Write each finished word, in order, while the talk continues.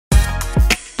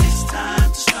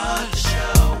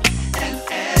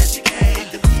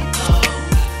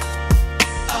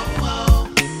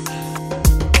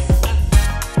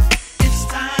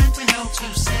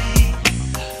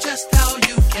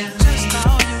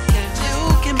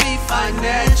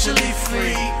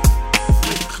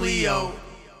Cleo.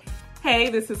 Hey,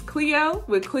 this is Cleo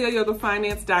with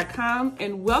CleoYogaFinance.com,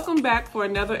 and welcome back for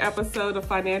another episode of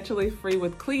Financially Free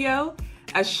with Cleo,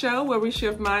 a show where we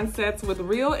shift mindsets with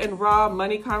real and raw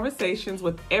money conversations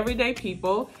with everyday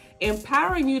people,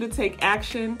 empowering you to take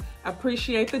action,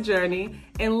 appreciate the journey,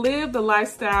 and live the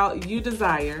lifestyle you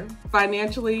desire,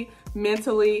 financially,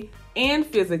 mentally, and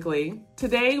physically.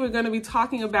 Today, we're going to be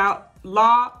talking about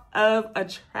law of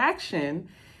attraction,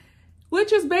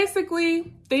 which is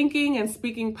basically thinking and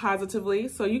speaking positively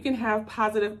so you can have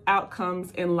positive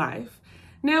outcomes in life.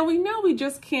 Now, we know we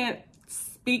just can't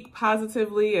speak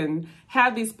positively and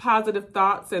have these positive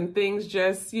thoughts and things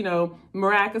just,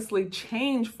 miraculously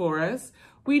change for us.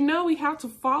 We know we have to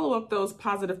follow up those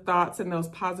positive thoughts and those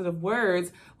positive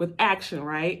words with action,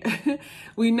 right?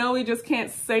 We know we just can't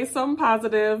say something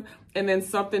positive and then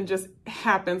something just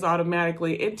happens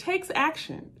automatically. It takes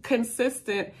action,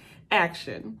 consistent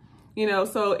action.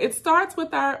 So it starts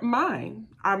with our mind,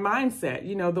 our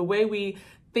mindset, the way we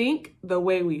think, the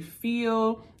way we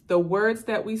feel, the words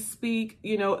that we speak,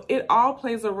 it all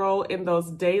plays a role in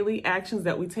those daily actions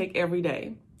that we take every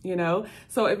day.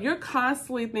 So if you're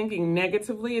constantly thinking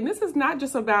negatively, and this is not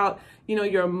just about,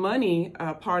 your money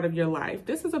part of your life,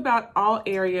 this is about all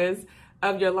areas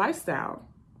of your lifestyle.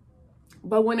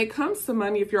 But when it comes to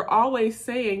money, if you're always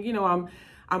saying,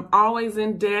 I'm always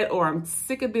in debt, or I'm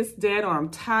sick of this debt, or I'm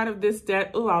tired of this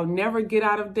debt, I'll never get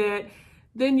out of debt,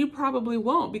 then you probably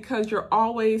won't, because you're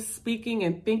always speaking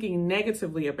and thinking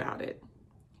negatively about it.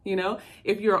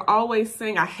 If you're always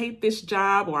saying, I hate this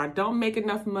job, or I don't make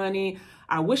enough money,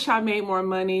 I wish I made more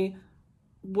money,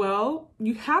 well,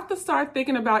 you have to start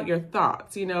thinking about your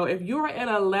thoughts. If you're at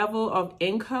a level of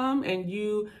income and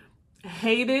you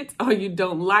hate it or you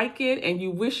don't like it and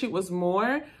you wish it was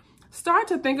more, start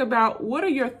to think about what are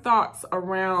your thoughts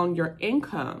around your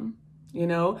income.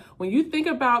 When you think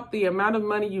about the amount of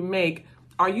money you make,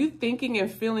 are you thinking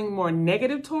and feeling more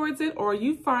negative towards it, or are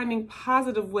you finding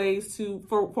positive ways to,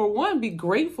 for one, be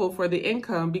grateful for the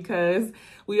income? Because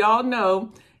we all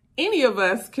know any of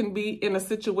us can be in a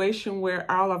situation where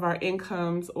all of our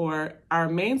incomes or our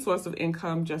main source of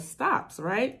income just stops,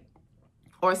 right?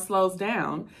 Or slows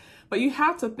down. But you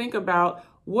have to think about,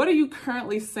 what are you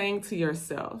currently saying to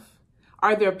yourself?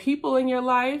 Are there people in your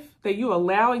life that you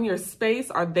allow in your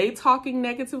space? Are they talking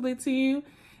negatively to you?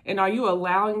 And are you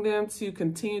allowing them to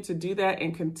continue to do that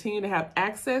and continue to have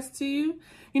access to you?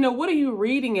 What are you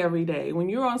reading every day? When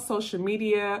you're on social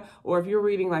media, or if you're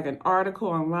reading like an article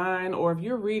online, or if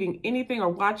you're reading anything or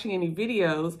watching any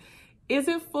videos, is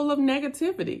it full of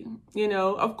negativity?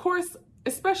 Of course,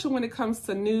 especially when it comes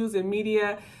to news and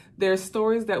media, there's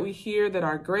stories that we hear that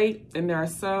are great, and there are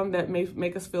some that may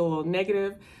make us feel a little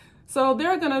negative. So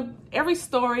every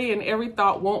story and every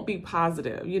thought won't be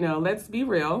positive, let's be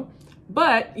real.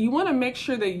 But you want to make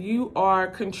sure that you are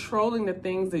controlling the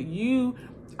things that you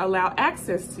allow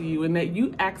access to you and that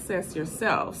you access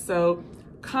yourself. So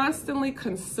constantly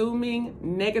consuming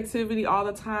negativity all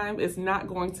the time is not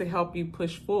going to help you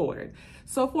push forward.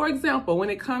 So for example, when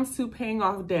it comes to paying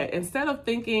off debt, instead of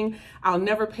thinking I'll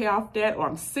never pay off debt, or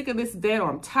I'm sick of this debt, or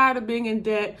I'm tired of being in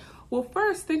debt, well,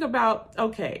 first think about,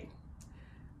 okay,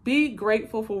 be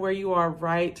grateful for where you are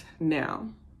right now.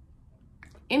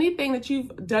 Anything that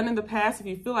you've done in the past, if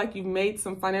you feel like you've made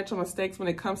some financial mistakes when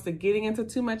it comes to getting into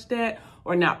too much debt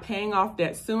or not paying off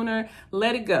debt sooner,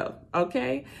 let it go,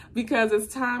 okay? Because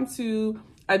it's time to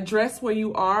address where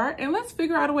you are, and let's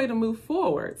figure out a way to move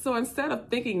forward. So instead of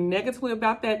thinking negatively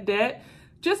about that debt,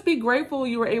 just be grateful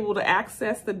you were able to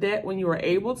access the debt when you were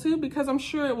able to, because I'm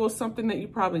sure it was something that you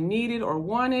probably needed or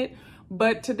wanted.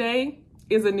 But today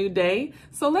is a new day.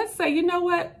 So let's say, you know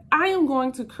what? I am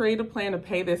going to create a plan to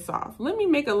pay this off. Let me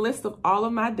make a list of all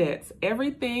of my debts,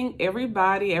 everything,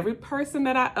 everybody, every person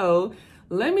that I owe.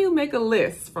 Let me make a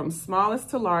list from smallest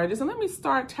to largest, and let me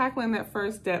start tackling that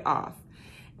first debt off.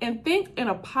 And think in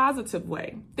a positive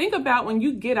way. Think about when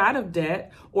you get out of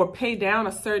debt or pay down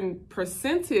a certain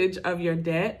percentage of your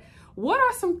debt, what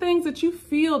are some things that you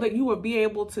feel that you will be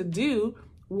able to do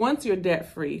once you're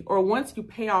debt free, or once you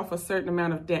pay off a certain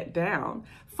amount of debt down?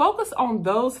 Focus on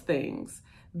those things.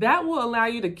 That will allow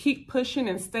you to keep pushing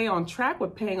and stay on track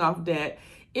with paying off debt,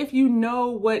 if you know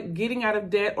what getting out of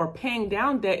debt or paying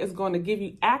down debt is going to give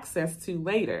you access to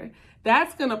later.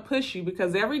 That's going to push you,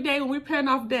 because every day when we're paying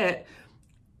off debt,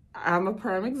 I'm a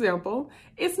prime example,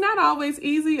 it's not always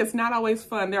easy. It's not always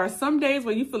fun. There are some days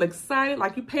where you feel excited,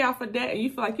 like you pay off a debt and you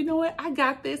feel like, you know what, I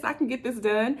got this, I can get this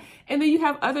done. And then you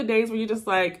have other days where you're just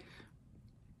like,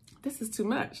 this is too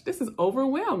much. This is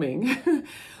overwhelming.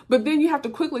 But then you have to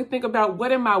quickly think about,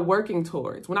 what am I working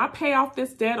towards? When I pay off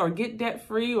this debt or get debt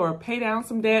free or pay down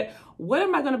some debt, what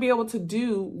am I going to be able to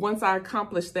do once I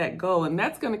accomplish that goal? And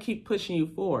that's going to keep pushing you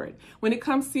forward. When it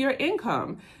comes to your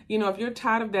income, if you're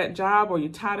tired of that job or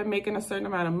you're tired of making a certain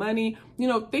amount of money,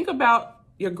 think about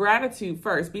your gratitude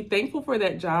first. Be thankful for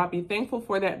that job. Be thankful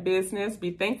for that business.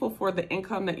 Be thankful for the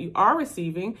income that you are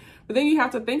receiving. But then you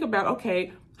have to think about,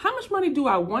 okay, how much money do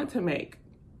I want to make?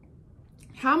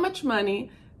 How much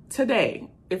money today?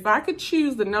 If I could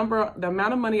choose the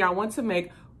amount of money I want to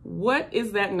make, what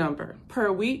is that number?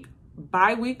 Per week,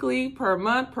 bi-weekly, per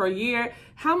month, per year?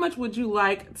 How much would you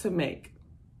like to make?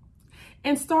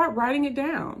 And start writing it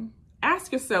down.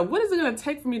 Ask yourself, what is it going to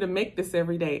take for me to make this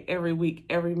every day, every week,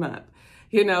 every month?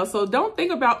 So don't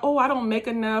think about, oh, I don't make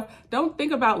enough. Don't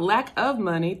think about lack of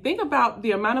money. Think about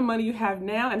the amount of money you have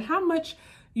now and how much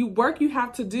work you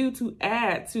have to do to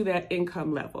add to that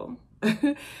income level.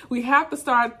 We have to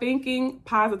start thinking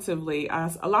positively.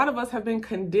 A lot of us have been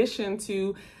conditioned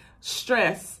to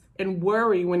stress and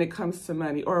worry when it comes to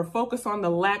money, or focus on the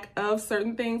lack of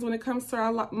certain things when it comes to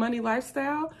our money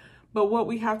lifestyle. But what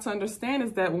we have to understand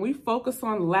is that when we focus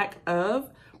on lack of,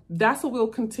 that's what we'll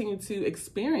continue to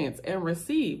experience and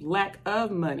receive. Lack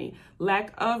of money,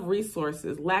 lack of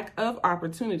resources, lack of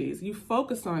opportunities. You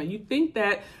focus on it. You think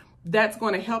that that's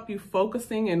going to help you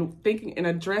focusing and thinking and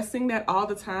addressing that all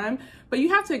the time. But you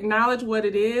have to acknowledge what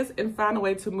it is and find a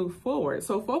way to move forward.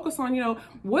 So focus on,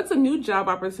 what's a new job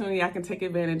opportunity I can take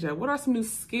advantage of? What are some new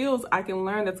skills I can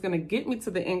learn that's going to get me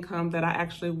to the income that I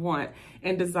actually want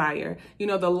and desire?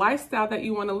 The lifestyle that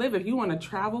you want to live. If you want to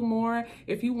travel more,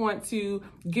 if you want to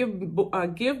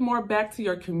give more back to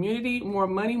your community, more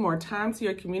money, more time to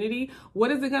your community,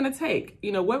 what is it going to take?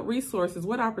 What resources,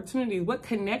 what opportunities, what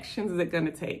connections is it going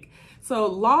to take? So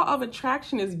law of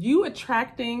attraction is you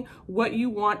attracting what you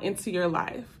want into your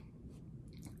life.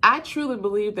 I truly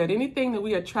believe that anything that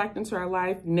we attract into our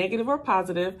life, negative or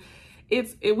positive,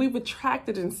 we've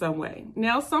attracted in some way.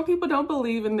 Now, some people don't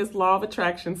believe in this law of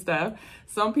attraction stuff.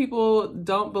 Some people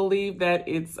don't believe that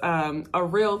it's a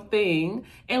real thing.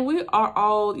 And we are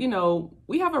all,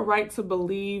 we have a right to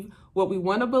believe what we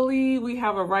want to believe. We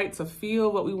have a right to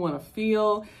feel what we want to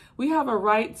feel. We have a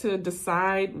right to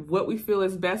decide what we feel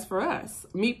is best for us.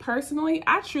 Me personally,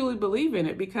 I truly believe in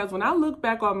it, because when I look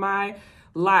back on my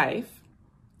life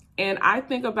and I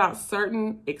think about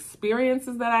certain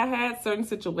experiences that I had, certain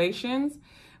situations,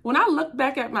 when I look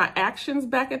back at my actions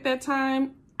back at that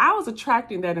time, I was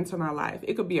attracting that into my life.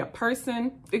 It could be a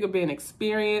person, it could be an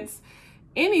experience,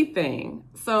 anything.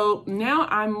 So now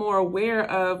I'm more aware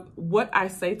of what I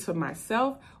say to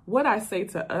myself, what I say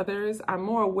to others. I'm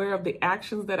more aware of the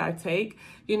actions that I take.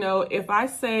 If I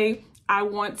say I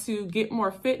want to get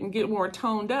more fit and get more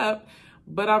toned up,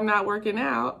 but I'm not working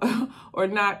out or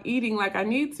not eating like I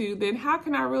need to, then how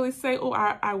can I really say, oh,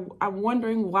 I'm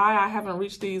wondering why I haven't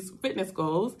reached these fitness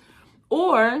goals?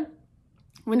 Or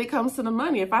when it comes to the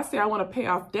money, if I say I want to pay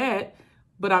off debt,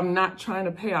 but I'm not trying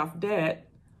to pay off debt,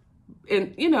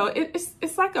 and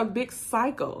it's like a big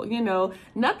cycle.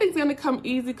 Nothing's going to come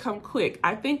easy, come quick.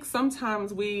 I think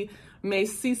sometimes we may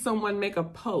see someone make a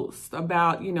post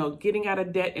about, getting out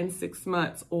of debt in 6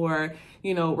 months, or,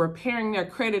 repairing their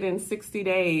credit in 60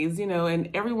 days, and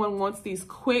everyone wants these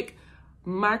quick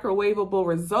microwavable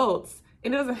results. It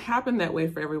doesn't happen that way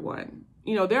for everyone.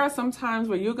 There are some times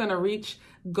where you're going to reach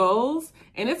goals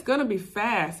and it's going to be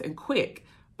fast and quick,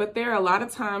 but there are a lot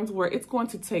of times where it's going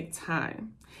to take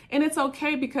time. And it's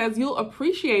okay, because you'll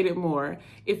appreciate it more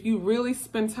if you really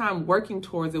spend time working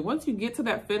towards it. Once you get to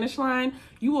that finish line,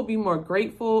 you will be more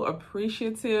grateful,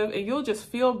 appreciative, and you'll just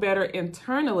feel better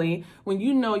internally when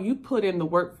you put in the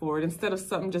work for it, instead of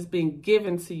something just being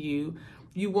given to you.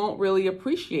 You won't really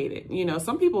appreciate it.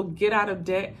 Some people get out of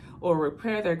debt or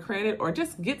repair their credit or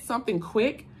just get something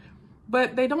quick,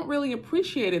 but they don't really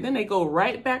appreciate it. Then they go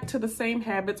right back to the same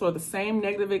habits or the same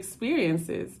negative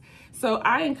experiences. So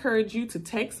I encourage you to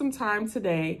take some time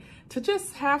today to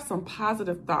just have some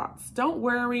positive thoughts. Don't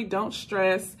worry, don't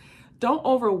stress, don't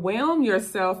overwhelm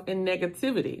yourself in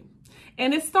negativity.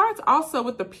 And it starts also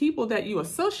with the people that you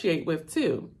associate with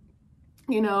too.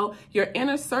 Your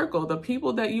inner circle, the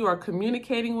people that you are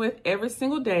communicating with every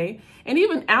single day, and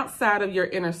even outside of your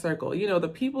inner circle, the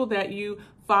people that you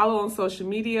follow on social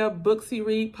media, books you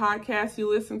read, podcasts you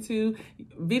listen to,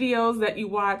 videos that you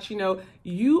watch,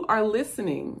 you are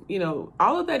listening.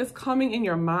 All of that is coming in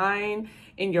your mind,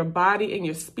 in your body, in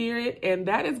your spirit, and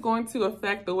that is going to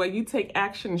affect the way you take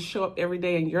action and show up every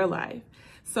day in your life.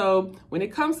 So when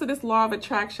it comes to this law of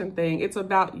attraction thing, it's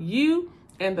about you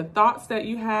and the thoughts that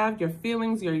you have, your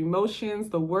feelings, your emotions,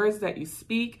 the words that you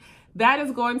speak, that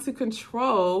is going to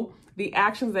control the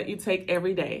actions that you take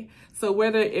every day. So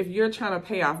whether if you're trying to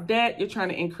pay off debt, you're trying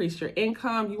to increase your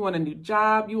income, you want a new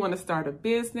job, you want to start a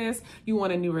business, you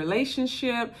want a new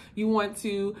relationship, you want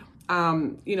to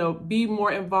be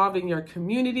more involved in your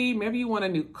community. Maybe you want a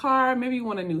new car, maybe you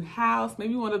want a new house,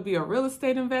 maybe you want to be a real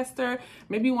estate investor,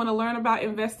 maybe you want to learn about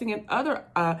investing in other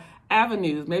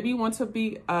avenues. Maybe you want to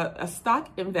be a stock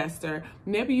investor.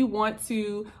 Maybe you want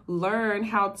to learn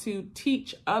how to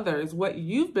teach others what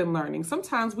you've been learning.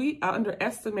 Sometimes we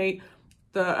underestimate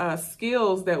the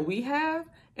skills that we have,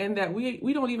 and that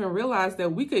we don't even realize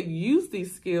that we could use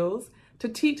these skills to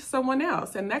teach someone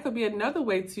else. And that could be another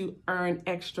way to earn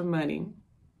extra money.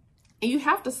 And you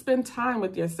have to spend time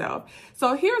with yourself.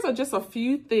 So here's just a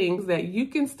few things that you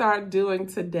can start doing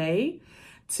today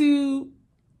to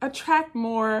attract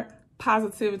more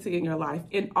positivity in your life,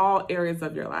 in all areas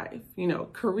of your life,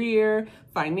 career,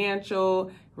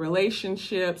 financial,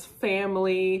 relationships,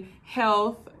 family,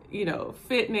 health,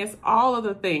 fitness, all of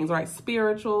the things, right?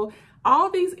 Spiritual, all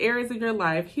these areas of your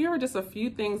life. Here are just a few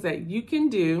things that you can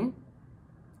do.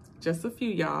 Just a few,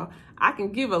 y'all. I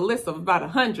can give a list of about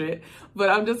 100,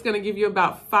 but I'm just going to give you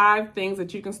about 5 things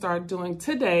that you can start doing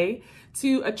today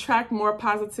to attract more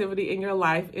positivity in your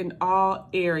life in all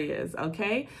areas,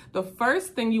 okay? The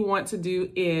first thing you want to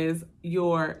do is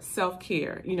your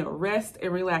self-care, rest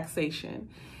and relaxation.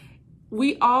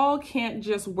 We all can't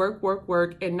just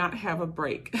work and not have a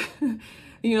break.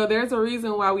 There's a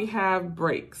reason why we have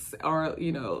breaks, or,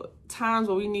 times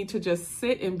where we need to just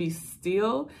sit and be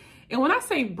still. And when I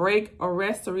say break or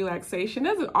rest or relaxation, it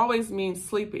doesn't always mean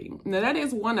sleeping. Now, that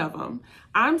is one of them.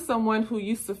 I'm someone who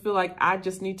used to feel like I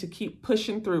just need to keep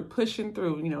pushing through,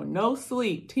 no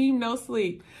sleep, team no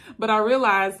sleep. But I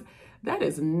realized that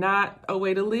is not a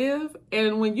way to live.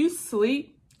 And when you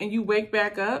sleep and you wake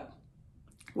back up,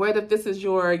 whether this is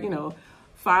your,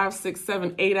 5, 6,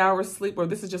 7, 8 hours sleep, or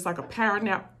this is just like a power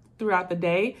nap throughout the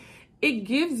day, it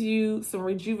gives you some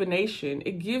rejuvenation.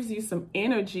 It gives you some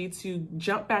energy to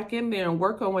jump back in there and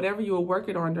work on whatever you were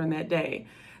working on during that day.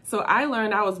 So I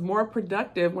learned I was more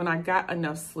productive when I got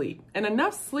enough sleep. And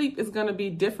enough sleep is going to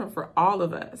be different for all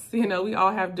of us. We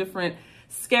all have different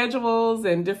schedules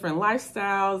and different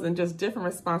lifestyles and just different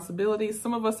responsibilities.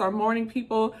 Some of us are morning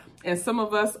people, and some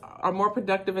of us are more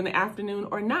productive in the afternoon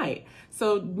or night.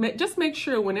 So just make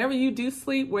sure whenever you do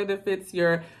sleep, whether if it's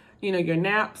your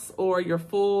naps or your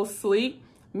full sleep,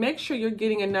 make sure you're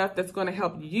getting enough that's going to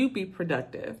help you be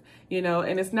productive,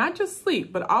 and it's not just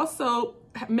sleep, but also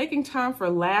making time for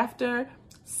laughter,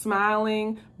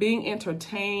 smiling, being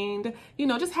entertained,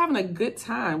 just having a good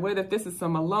time, whether if this is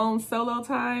some alone solo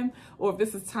time or if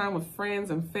this is time with friends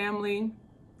and family.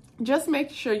 Just make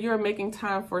sure you're making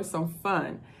time for some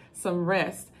fun, some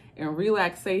rest and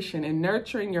relaxation, and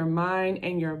nurturing your mind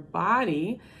and your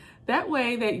body. That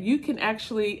way that you can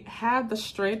actually have the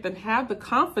strength and have the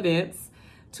confidence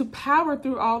to power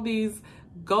through all these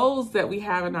goals that we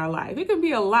have in our life. It can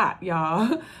be a lot,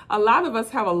 y'all. A lot of us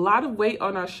have a lot of weight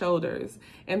on our shoulders.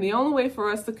 And the only way for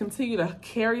us to continue to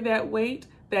carry that weight,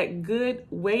 that good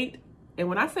weight, and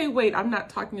when I say weight, I'm not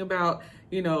talking about,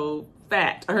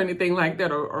 fat or anything like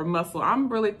that, or muscle. I'm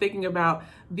really thinking about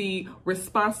the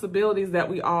responsibilities that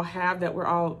we all have, that we're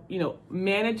all,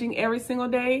 managing every single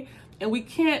day. And we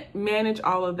can't manage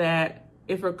all of that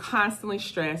if we're constantly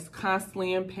stressed,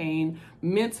 constantly in pain,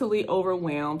 mentally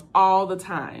overwhelmed all the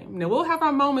time. Now, we'll have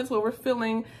our moments where we're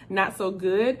feeling not so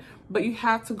good, but you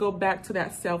have to go back to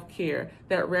that self-care,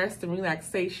 that rest and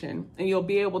relaxation, and you'll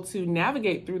be able to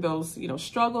navigate through those,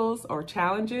 struggles or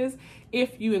challenges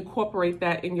if you incorporate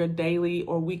that in your daily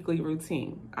or weekly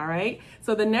routine. All right.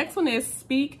 So the next one is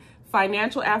speak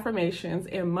financial affirmations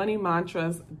and money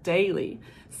mantras daily.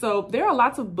 So there are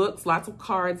lots of books, lots of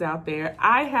cards out there.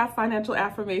 I have financial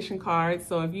affirmation cards.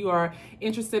 So if you are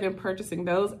interested in purchasing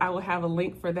those, I will have a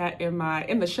link for that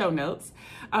in the show notes.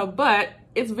 But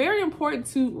it's very important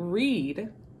to read,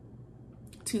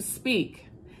 to speak,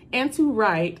 and to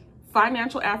write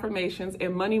financial affirmations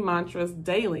and money mantras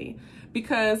daily,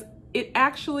 because it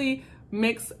actually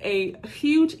makes a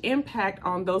huge impact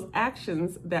on those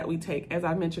actions that we take, as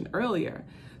I mentioned earlier.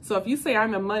 So if you say,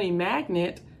 I'm a money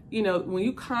magnet, when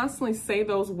you constantly say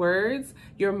those words,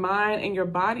 your mind and your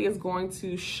body is going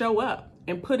to show up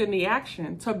and put in the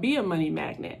action to be a money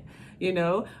magnet.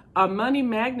 A money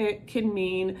magnet can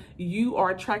mean you are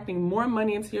attracting more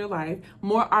money into your life,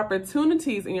 more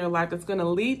opportunities in your life that's going to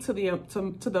lead to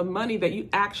the money that you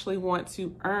actually want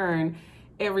to earn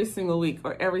every single week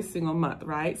or every single month,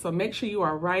 right? So make sure you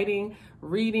are writing,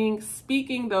 reading,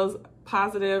 speaking those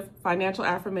positive financial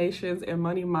affirmations and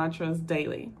money mantras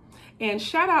daily. And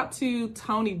shout out to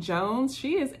Tony Jones.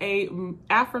 She is a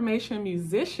affirmation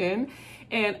musician,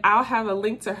 and I'll have a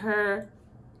link to her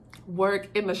work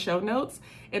in the show notes.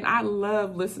 And I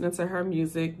love listening to her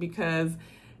music because,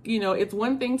 you know, it's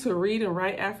one thing to read and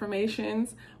write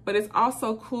affirmations, but it's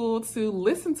also cool to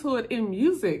listen to it in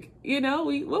music. You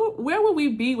know, where would we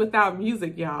be without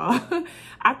music, y'all?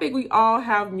 I think we all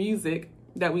have music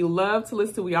that we love to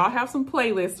listen to. We all have some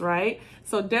playlists, right?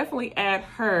 So definitely add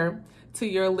her to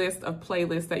your list of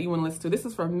playlists that you want to listen to. This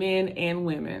is for men and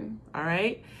women, all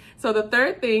right? So the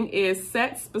third thing is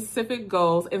set specific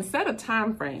goals and set a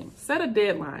time frame, set a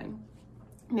deadline.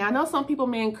 Now, I know some people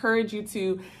may encourage you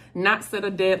to not set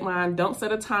a deadline, don't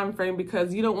set a time frame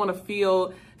because you don't want to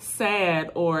feel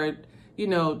sad or, you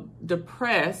know,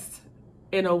 depressed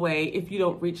in a way if you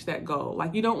don't reach that goal.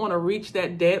 Like, you don't want to reach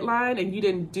that deadline and you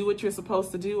didn't do what you're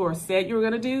supposed to do or said you were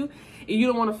going to do, and you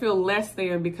don't want to feel less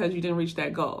than because you didn't reach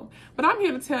that goal. But I'm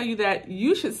here to tell you that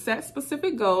you should set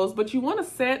specific goals, but you want to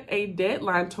set a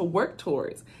deadline to work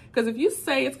towards. Because if you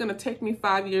say it's going to take me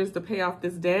 5 years to pay off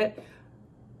this debt,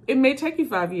 it may take you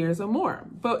 5 years or more.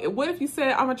 But what if you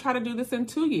said, I'm going to try to do this in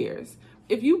 2 years?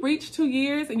 If you reach 2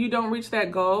 years and you don't reach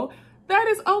that goal, that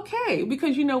is okay,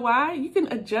 because you know why? You can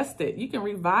adjust it, you can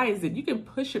revise it, you can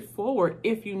push it forward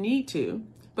if you need to.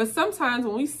 But sometimes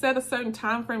when we set a certain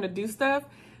time frame to do stuff,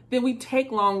 then we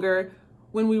take longer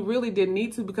when we really didn't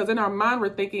need to, because in our mind we're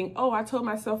thinking, oh, I told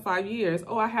myself 5 years,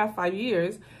 oh, I have 5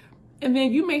 years. And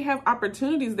then you may have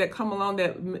opportunities that come along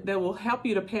that will help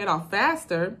you to pay it off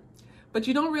faster, but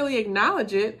you don't really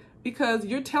acknowledge it because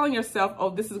you're telling yourself, oh,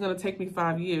 this is going to take me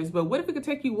 5 years. But what if it could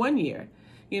take you 1 year?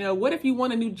 You know, what if you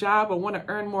want a new job or want to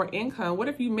earn more income? What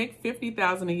if you make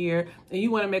 $50,000 a year and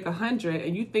you want to make 100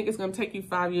 and you think it's going to take you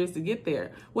 5 years to get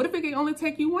there? What if it can only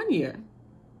take you 1 year?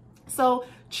 So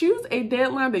choose a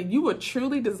deadline that you would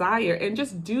truly desire and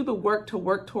just do the work to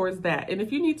work towards that. And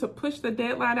if you need to push the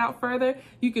deadline out further,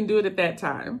 you can do it at that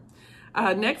time.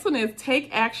 Next one is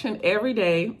take action every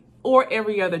day or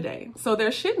every other day. So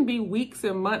there shouldn't be weeks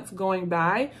and months going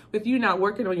by with you not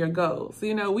working on your goals.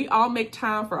 You know, we all make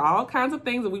time for all kinds of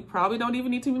things that we probably don't even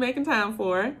need to be making time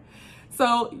for.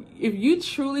 So if you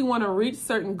truly want to reach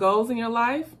certain goals in your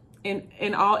life,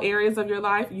 in all areas of your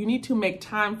life, you need to make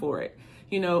time for it.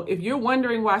 You know, if you're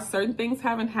wondering why certain things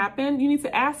haven't happened, you need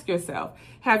to ask yourself,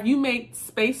 have you made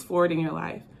space for it in your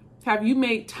life? Have you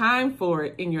made time for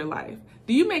it in your life?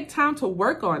 Do you make time to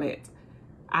work on it?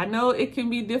 I know it can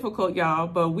be difficult, y'all,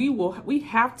 but we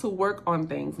have to work on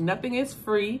things. Nothing is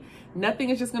free. Nothing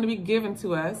is just going to be given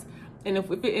to us. And if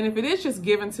it is just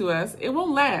given to us, it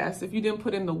won't last if you didn't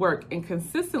put in the work and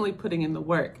consistently putting in the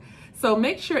work. So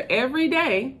make sure every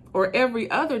day or every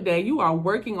other day you are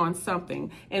working on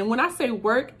something. And when I say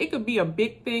work, it could be a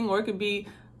big thing or it could be,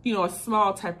 you know, a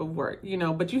small type of work, you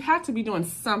know, but you have to be doing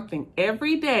something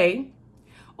every day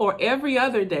or every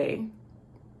other day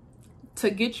to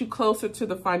get you closer to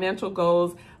the financial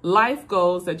goals, life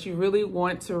goals that you really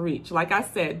want to reach. Like I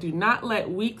said, do not let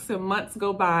weeks and months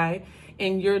go by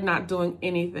and you're not doing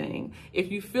anything.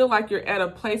 If you feel like you're at a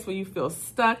place where you feel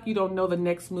stuck, you don't know the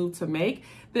next move to make,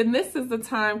 then this is the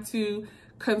time to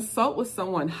consult with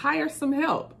someone, hire some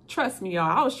help. Trust me,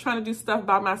 y'all, I was trying to do stuff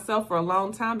by myself for a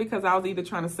long time because I was either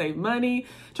trying to save money,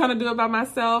 trying to do it by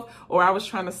myself, or I was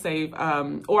trying to save,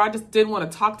 or I just didn't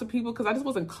want to talk to people because I just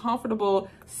wasn't comfortable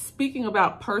speaking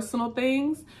about personal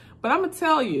things. But I'm going to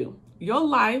tell you, your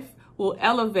life will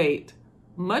elevate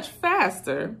much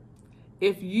faster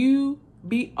if you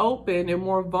be open and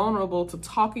more vulnerable to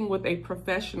talking with a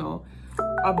professional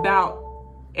about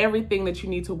everything that you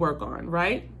need to work on,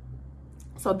 right?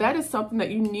 So that is something that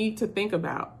you need to think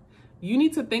about. You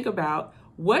need to think about,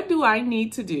 what do I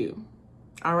need to do?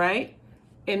 All right.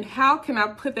 And how can I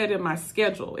put that in my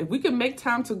schedule? If we can make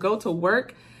time to go to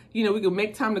work, you know, we can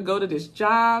make time to go to this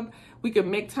job. We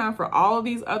can make time for all of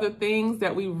these other things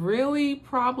that we really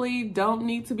probably don't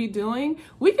need to be doing.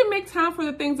 We can make time for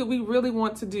the things that we really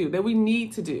want to do, that we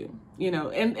need to do, you know,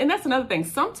 and that's another thing.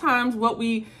 Sometimes what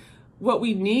we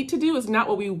need to do is not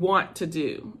what we want to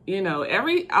do. You know,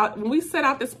 when we set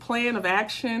out this plan of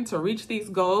action to reach these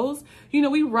goals, you know,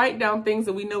 we write down things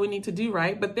that we know we need to do,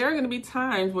 right? But there are going to be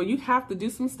times where you have to do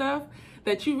some stuff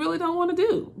that you really don't want to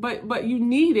do, but you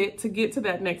need it to get to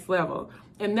that next level.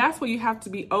 And that's what you have to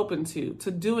be open to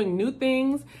doing new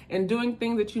things and doing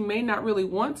things that you may not really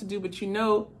want to do, but you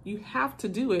know you have to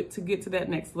do it to get to that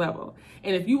next level.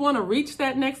 And if you want to reach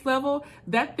that next level,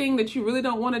 that thing that you really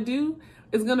don't want to do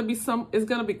is going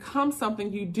to become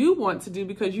something you do want to do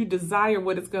because you desire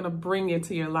what it's going to bring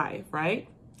into your life, right?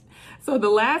 So the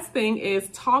last thing is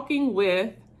talking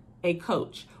with a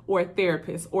coach or a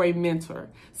therapist or a mentor.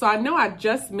 So I know I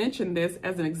just mentioned this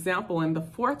as an example in the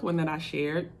fourth one that I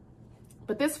shared,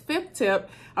 but this fifth tip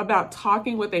about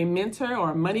talking with a mentor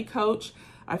or a money coach,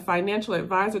 a financial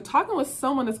advisor, talking with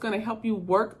someone that's going to help you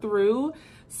work through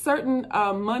certain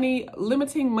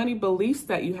limiting money beliefs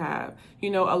that you have.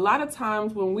 You know, a lot of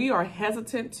times when we are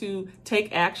hesitant to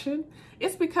take action,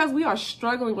 it's because we are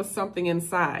struggling with something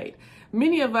inside.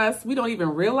 Many of us, we don't even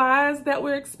realize that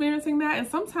we're experiencing that. And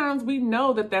sometimes we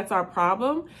know that that's our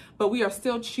problem, but we are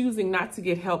still choosing not to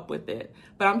get help with it.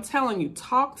 But I'm telling you,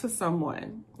 talk to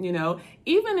someone, you know,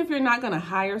 even if you're not going to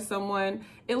hire someone,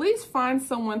 at least find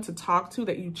someone to talk to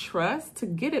that you trust to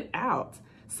get it out.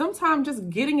 Sometimes just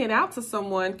getting it out to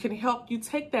someone can help you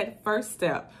take that first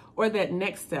step or that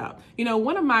next step. You know,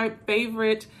 one of my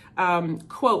favorite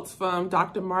quotes from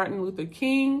Dr. Martin Luther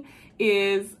King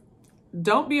is,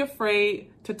 don't be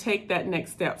afraid to take that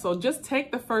next step. So just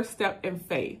take the first step in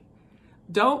faith.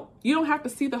 You don't have to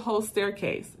see the whole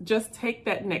staircase. Just take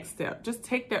that next step. Just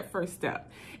take that first step.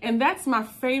 And that's my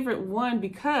favorite one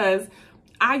because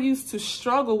I used to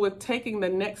struggle with taking the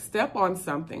next step on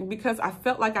something because I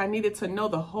felt like I needed to know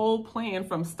the whole plan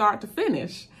from start to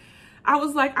finish. I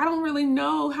was like, I don't really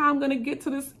know how I'm going to get to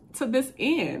this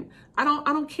end. I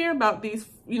don't care about these,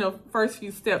 first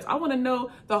few steps. I want to know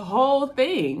the whole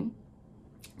thing.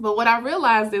 But what I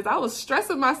realized is I was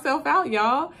stressing myself out,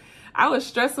 y'all. I was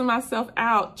stressing myself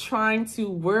out trying to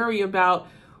worry about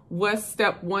what's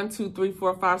step 1, 2, 3,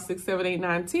 4, 5, 6, 7, 8,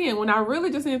 9, 10, when I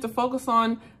really just needed to focus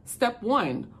on step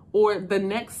 1 or the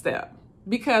next step.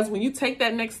 Because when you take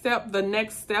that next step, the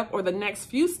next step or the next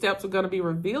few steps are going to be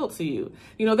revealed to you.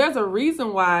 You know, there's a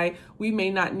reason why we may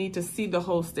not need to see the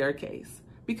whole staircase,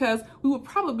 because it will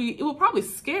probably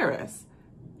scare us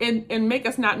and make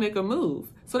us not make a move.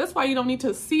 So that's why you don't need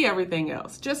to see everything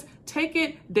else. Just take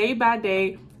it day by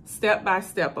day, step by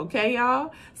step, okay,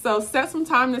 y'all? So set some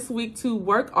time this week to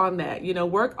work on that,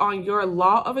 work on your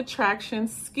law of attraction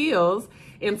skills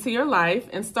into your life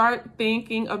and start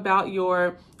thinking about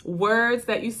your words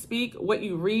that you speak, what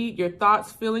you read, your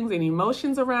thoughts, feelings, and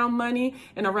emotions around money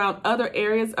and around other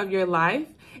areas of your life.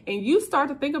 And you start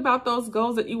to think about those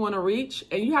goals that you want to reach,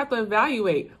 and you have to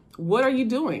evaluate, what are you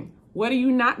doing? What are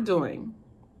you not doing?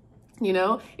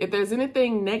 If there's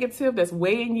anything negative that's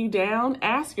weighing you down,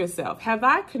 ask yourself, have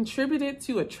I contributed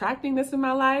to attracting this in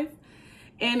my life?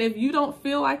 And if you don't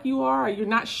feel like you are, or you're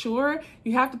not sure,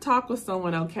 you have to talk with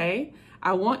someone, okay?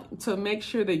 I want to make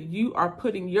sure that you are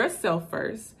putting yourself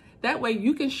first. That way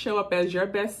you can show up as your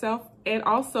best self and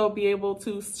also be able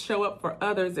to show up for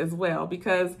others as well.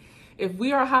 Because if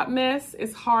we are a hot mess,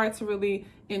 it's hard to really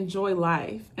enjoy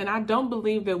life. And I don't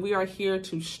believe that we are here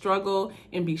to struggle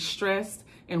and be stressed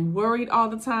and worried all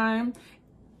the time.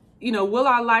 Will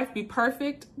our life be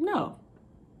perfect? No.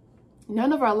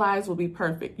 None of our lives will be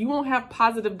perfect. You won't have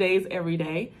positive days every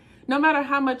day. No matter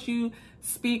how much you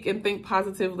speak and think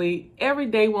positively, every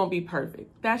day won't be perfect.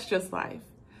 That's just life.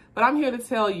 But I'm here to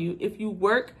tell you, if you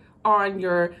work on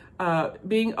your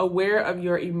being aware of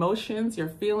your emotions, your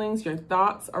feelings, your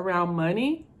thoughts around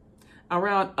money,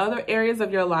 around other areas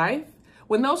of your life,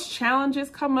 when those challenges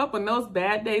come up, when those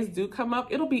bad days do come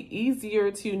up, it'll be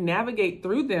easier to navigate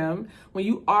through them when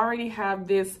you already have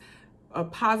this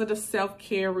positive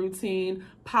self-care routine,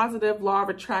 positive law of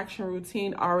attraction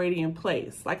routine already in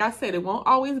place. Like I said, it won't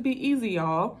always be easy,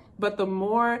 y'all, but the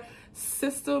more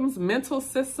mental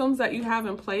systems that you have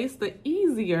in place, the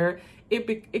easier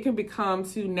it can become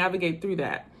to navigate through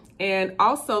that. And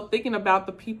also thinking about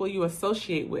the people you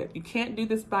associate with. You can't do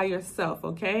this by yourself,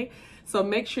 okay? So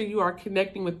make sure you are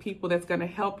connecting with people that's going to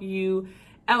help you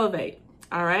elevate,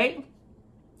 all right?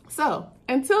 So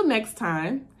until next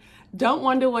time, don't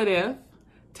wonder what if,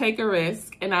 take a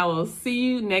risk, and I will see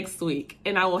you next week.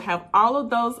 And I will have all of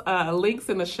those links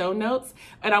in the show notes.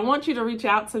 And I want you to reach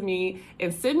out to me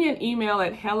and send me an email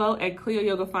at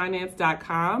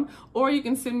hello@cleoyogafinance.com, or you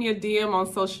can send me a DM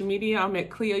on social media. I'm at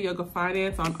Cleo Yoga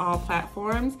Finance on all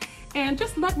platforms. And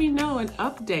just let me know an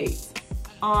update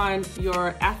on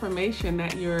your affirmation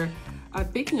that you're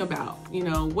thinking about.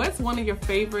 What's one of your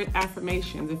favorite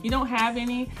affirmations? If you don't have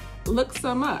any, look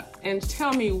some up and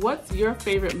tell me what's your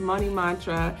favorite money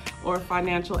mantra or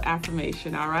financial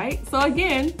affirmation, all right? So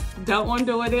again, don't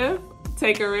wonder what if,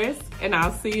 take a risk, and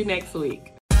I'll see you next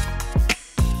week.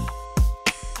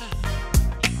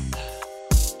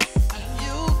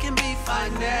 You can be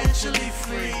financially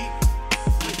free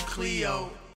with Cleo.